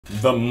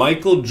The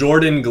Michael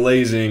Jordan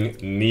glazing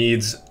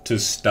needs to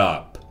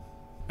stop.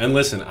 And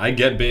listen, I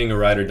get being a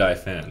ride or die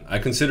fan. I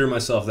consider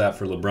myself that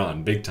for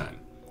LeBron, big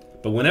time.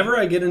 But whenever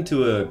I get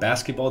into a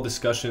basketball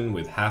discussion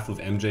with half of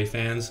MJ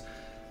fans,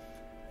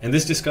 and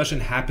this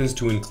discussion happens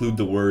to include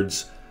the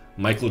words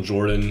Michael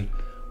Jordan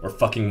or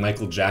fucking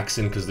Michael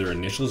Jackson because their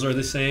initials are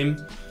the same,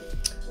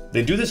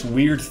 they do this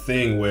weird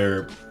thing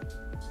where,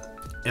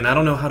 and I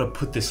don't know how to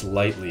put this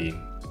lightly,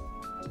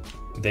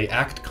 they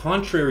act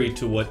contrary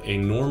to what a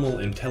normal,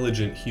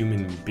 intelligent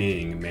human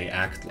being may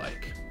act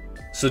like.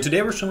 So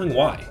today we're showing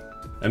why.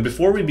 And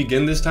before we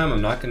begin this time,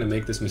 I'm not going to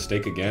make this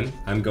mistake again.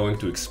 I'm going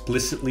to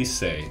explicitly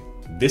say,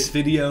 this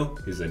video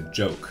is a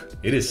joke.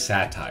 It is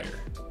satire.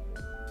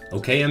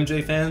 Okay,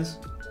 MJ fans?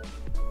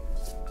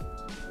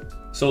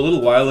 So a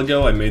little while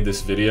ago, I made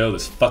this video,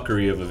 this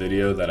fuckery of a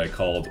video that I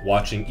called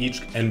Watching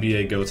Each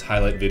NBA GOAT's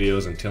Highlight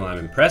Videos Until I'm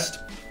Impressed,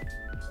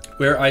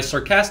 where I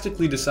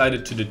sarcastically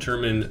decided to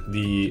determine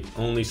the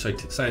only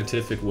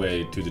scientific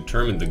way to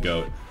determine the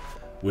GOAT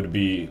would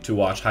be to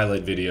watch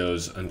highlight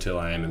videos until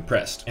I am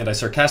impressed. And I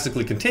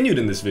sarcastically continued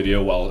in this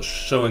video while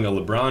showing a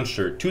LeBron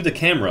shirt to the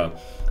camera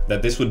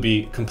that this would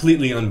be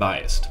completely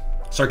unbiased.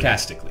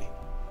 Sarcastically.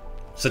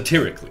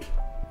 Satirically.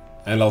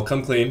 And I'll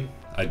come clean,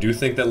 I do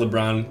think that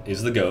LeBron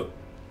is the GOAT,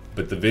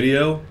 but the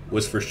video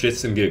was for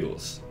shits and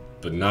giggles,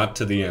 but not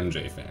to the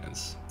MJ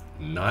fans.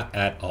 Not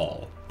at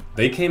all.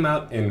 They came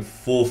out in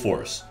full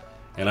force,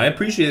 and I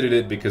appreciated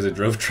it because it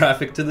drove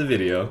traffic to the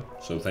video,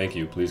 so thank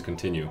you, please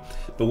continue.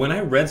 But when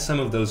I read some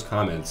of those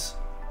comments,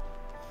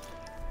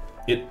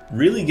 it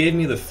really gave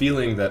me the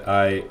feeling that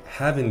I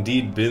have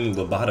indeed been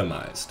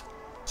lobotomized.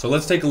 So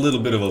let's take a little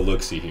bit of a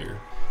look-see here.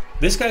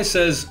 This guy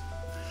says,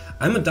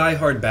 I'm a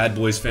diehard Bad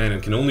Boys fan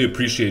and can only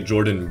appreciate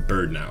Jordan and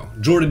Bird now.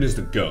 Jordan is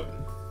the GOAT.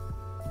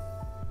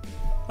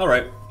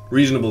 Alright,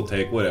 reasonable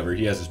take, whatever,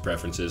 he has his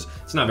preferences.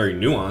 It's not very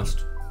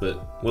nuanced,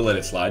 but we'll let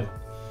it slide.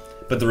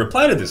 But the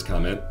reply to this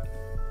comment,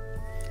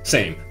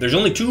 same. There's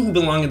only two who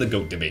belong in the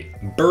GOAT debate,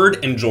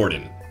 Bird and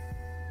Jordan.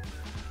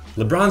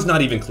 LeBron's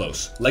not even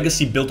close.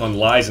 Legacy built on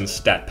lies and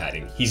stat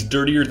padding. He's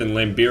dirtier than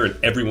Lambeer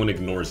and everyone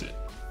ignores it.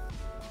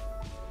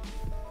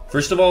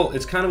 First of all,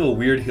 it's kind of a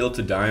weird hill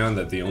to die on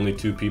that the only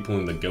two people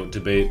in the GOAT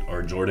debate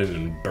are Jordan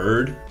and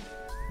Bird.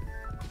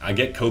 I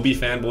get Kobe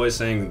fanboys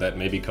saying that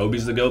maybe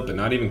Kobe's the GOAT, but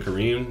not even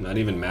Kareem, not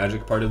even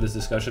Magic part of this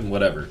discussion,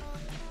 whatever.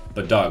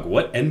 But dog,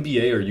 what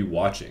NBA are you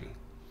watching?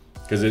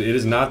 Because it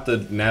is not the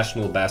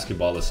National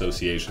Basketball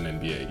Association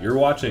NBA. You're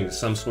watching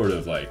some sort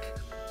of like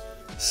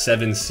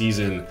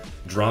 7-season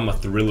drama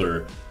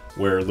thriller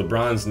where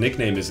LeBron's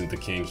nickname isn't the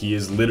king. He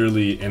is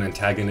literally an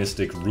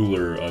antagonistic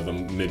ruler of a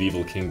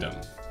medieval kingdom.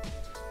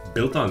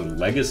 Built on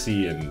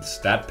legacy and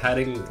stat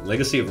padding,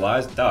 legacy of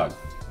lies, dog,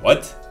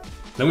 what?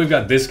 Then we've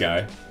got this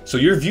guy. So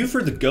your view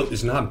for the GOAT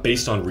is not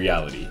based on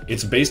reality.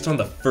 It's based on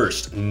the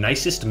first,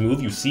 nicest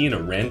move you see in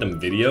a random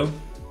video.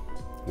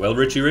 Well,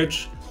 Richie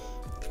Rich,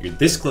 you're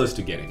this close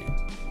to getting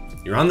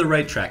it. You're on the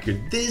right track.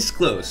 You're this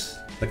close.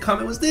 The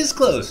comment was this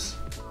close.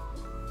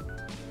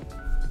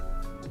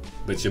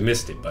 But you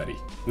missed it, buddy.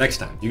 Next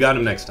time. You got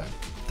him next time.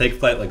 Take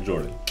flight like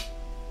Jordan.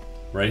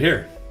 Right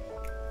here.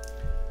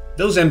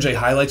 Those MJ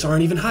highlights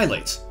aren't even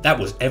highlights. That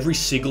was every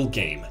single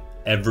game.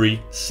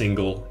 Every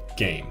single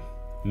game.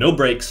 No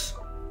breaks.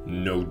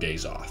 No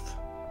days off.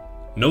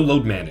 No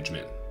load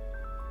management.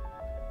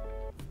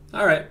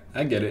 Alright,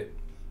 I get it.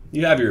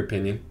 You have your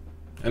opinion.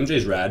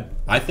 MJ's rad.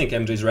 I think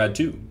MJ's rad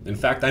too. In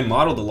fact, I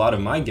modeled a lot of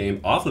my game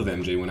off of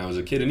MJ when I was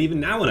a kid and even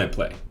now when I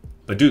play.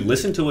 But dude,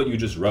 listen to what you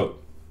just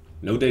wrote.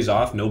 No days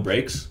off, no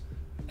breaks.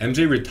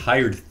 MJ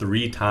retired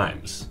 3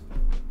 times.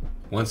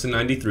 Once in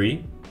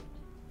 '93,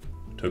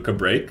 took a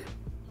break.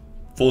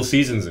 Full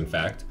seasons, in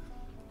fact.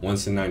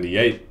 Once in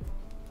 '98,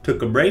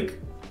 took a break.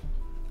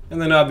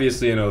 And then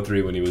obviously in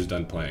 '03 when he was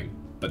done playing.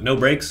 But no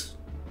breaks.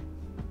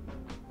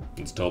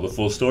 Let's tell the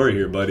full story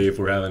here, buddy, if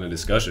we're having a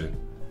discussion.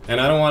 And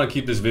I don't want to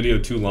keep this video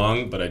too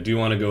long, but I do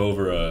want to go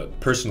over a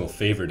personal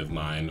favorite of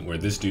mine where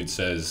this dude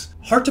says,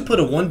 hard to put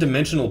a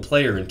one-dimensional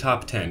player in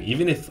top 10,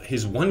 even if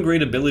his one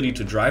great ability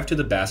to drive to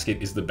the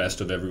basket is the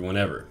best of everyone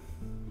ever.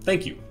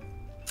 Thank you.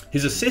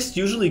 His assists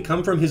usually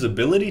come from his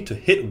ability to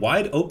hit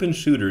wide open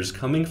shooters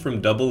coming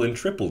from double and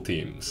triple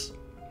teams.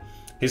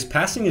 His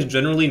passing is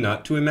generally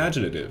not too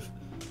imaginative.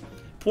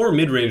 Poor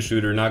mid-range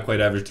shooter, not quite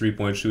average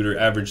three-point shooter,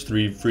 average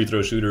free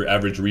throw shooter,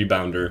 average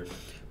rebounder,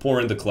 poor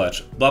in the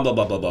clutch, blah, blah,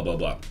 blah, blah, blah, blah,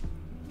 blah.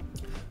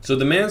 So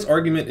the man's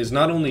argument is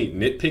not only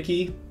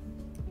nitpicky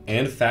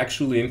and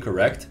factually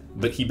incorrect,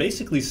 but he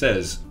basically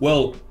says,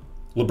 well,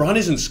 LeBron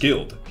isn't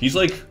skilled. He's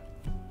like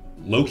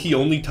low-key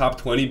only top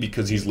 20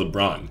 because he's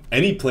LeBron.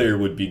 Any player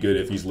would be good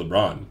if he's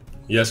LeBron.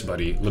 Yes,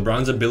 buddy,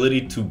 LeBron's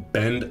ability to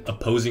bend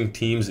opposing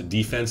teams'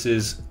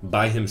 defenses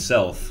by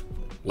himself,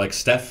 like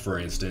Steph, for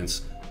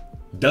instance,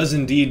 does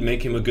indeed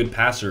make him a good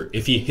passer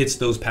if he hits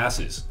those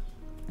passes.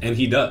 And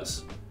he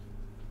does.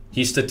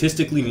 He's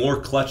statistically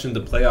more clutch in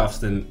the playoffs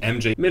than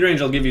MJ.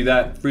 Mid-range, I'll give you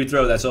that. Free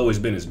throw, that's always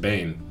been his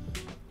bane.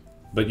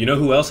 But you know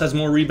who else has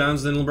more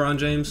rebounds than LeBron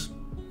James?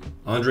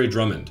 Andre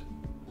Drummond.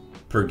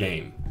 Per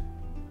game.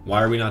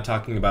 Why are we not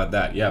talking about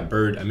that? Yeah,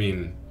 Bird, I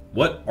mean,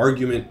 what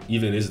argument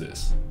even is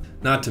this?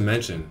 Not to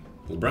mention,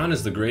 LeBron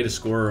is the greatest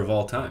scorer of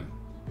all time.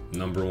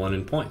 #1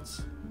 in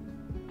points.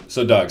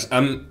 So dogs,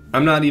 I'm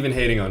not even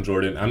hating on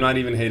Jordan. I'm not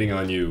even hating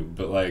on you,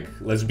 but like,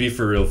 let's be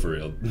for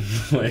real.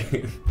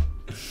 Like,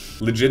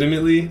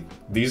 legitimately,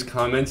 these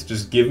comments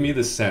just give me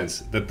the sense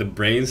that the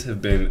brains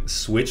have been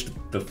switched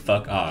the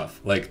fuck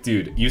off. Like,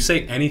 dude, you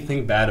say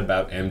anything bad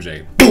about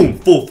MJ, boom,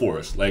 full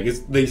force. Like,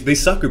 they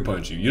sucker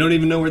punch you. You don't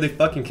even know where they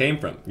fucking came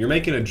from. You're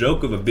making a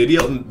joke of a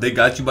video and they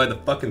got you by the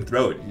fucking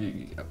throat.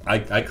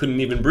 I couldn't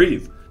even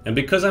breathe. And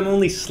because I'm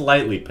only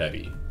slightly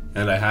petty,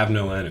 and I have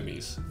no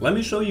enemies, let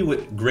me show you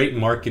what great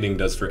marketing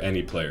does for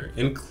any player,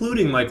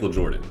 including Michael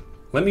Jordan.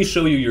 Let me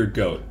show you your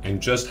GOAT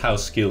and just how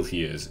skilled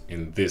he is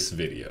in this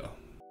video.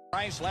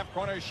 Rice, left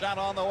corner shot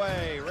on the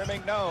way.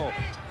 Rimming, no.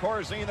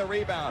 Corzine the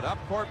rebound. Up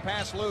court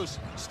pass loose.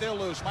 Still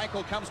loose.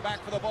 Michael comes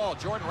back for the ball.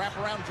 Jordan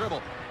wraparound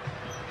dribble.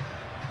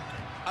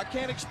 I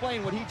can't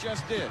explain what he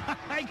just did.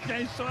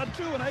 I saw it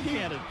too, and I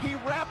can't. He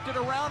wrapped it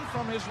around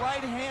from his right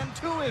hand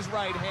to his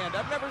right hand.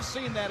 I've never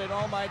seen that in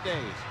all my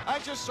days. I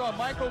just saw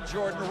Michael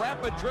Jordan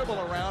wrap a dribble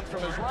around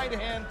from his right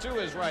hand to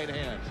his right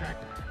hand.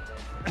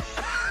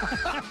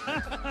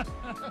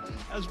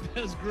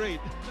 That's great.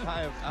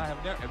 I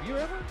have never. Have you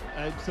ever?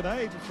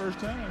 Tonight, the first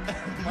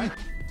time.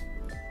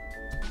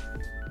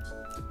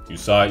 You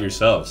saw it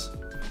yourselves.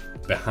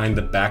 Behind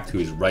the back to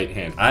his right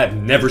hand. I have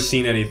never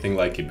seen anything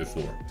like it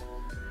before.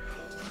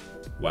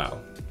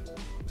 Wow.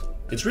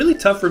 It's really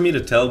tough for me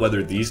to tell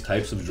whether these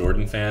types of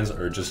Jordan fans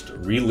are just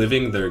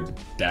reliving their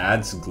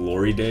dad's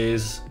glory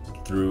days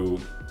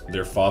through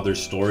their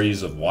father's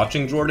stories of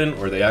watching Jordan,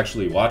 or they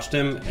actually watched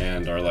him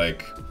and are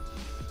like,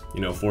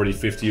 you know, 40,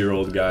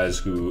 50-year-old guys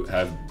who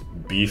have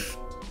beef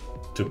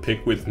to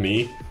pick with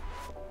me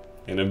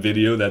in a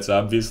video that's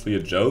obviously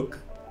a joke.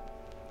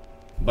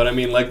 But I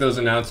mean, like those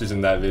announcers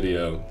in that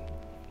video,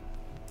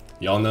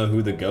 y'all know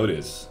who the GOAT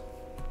is.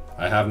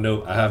 I have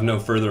no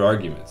further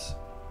arguments.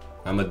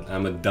 I'm a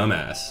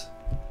dumbass.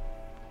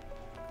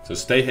 So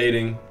stay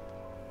hating,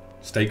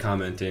 stay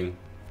commenting.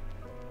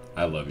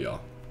 I love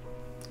y'all.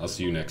 I'll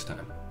see you next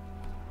time.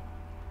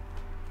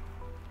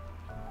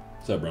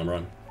 What's up,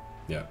 Ron?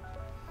 Yeah.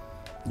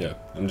 Yeah,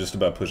 I'm just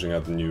about pushing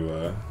out the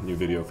new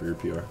video for your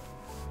PR.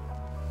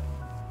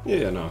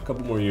 Yeah, no, a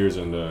couple more years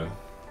and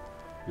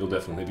you'll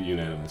definitely be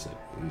unanimous.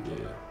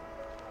 Yeah.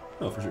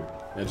 Oh, for sure.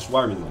 Yeah, just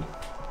wire me the money.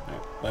 All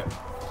right,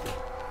 bye.